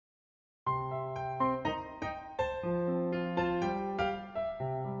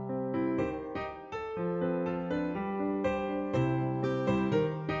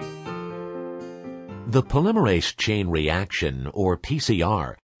The polymerase chain reaction, or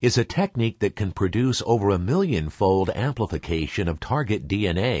PCR, is a technique that can produce over a million-fold amplification of target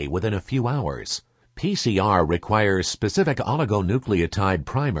DNA within a few hours. PCR requires specific oligonucleotide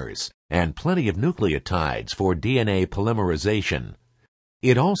primers and plenty of nucleotides for DNA polymerization.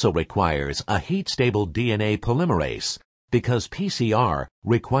 It also requires a heat-stable DNA polymerase because PCR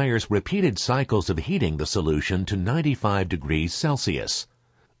requires repeated cycles of heating the solution to 95 degrees Celsius.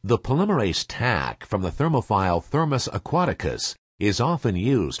 The polymerase tack from the thermophile Thermus aquaticus is often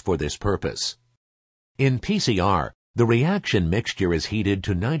used for this purpose. In PCR, the reaction mixture is heated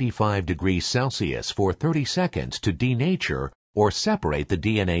to 95 degrees Celsius for 30 seconds to denature or separate the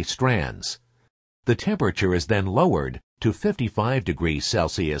DNA strands. The temperature is then lowered to 55 degrees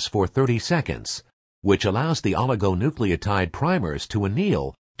Celsius for 30 seconds, which allows the oligonucleotide primers to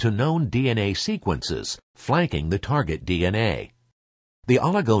anneal to known DNA sequences flanking the target DNA. The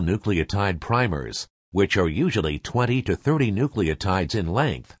oligonucleotide primers, which are usually 20 to 30 nucleotides in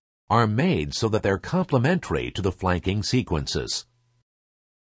length, are made so that they're complementary to the flanking sequences.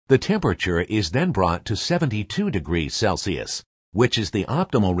 The temperature is then brought to 72 degrees Celsius, which is the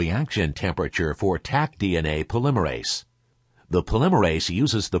optimal reaction temperature for tack DNA polymerase. The polymerase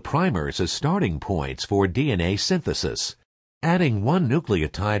uses the primers as starting points for DNA synthesis, adding one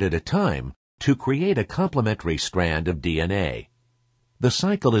nucleotide at a time to create a complementary strand of DNA. The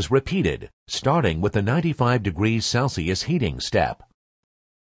cycle is repeated, starting with the 95 degrees Celsius heating step.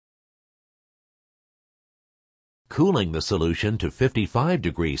 Cooling the solution to 55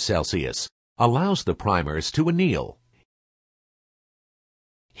 degrees Celsius allows the primers to anneal.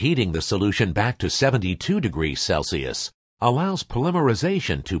 Heating the solution back to 72 degrees Celsius allows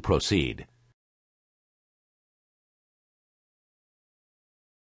polymerization to proceed.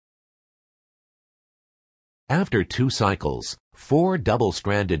 After 2 cycles, 4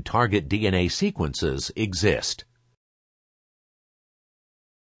 double-stranded target DNA sequences exist.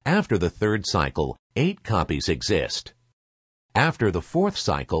 After the 3rd cycle, 8 copies exist. After the 4th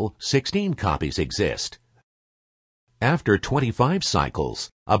cycle, 16 copies exist. After 25 cycles,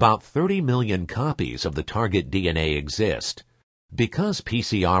 about 30 million copies of the target DNA exist. Because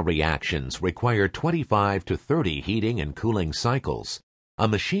PCR reactions require 25 to 30 heating and cooling cycles, a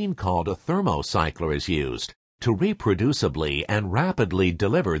machine called a thermocycler is used to reproducibly and rapidly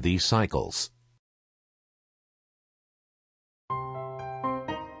deliver these cycles.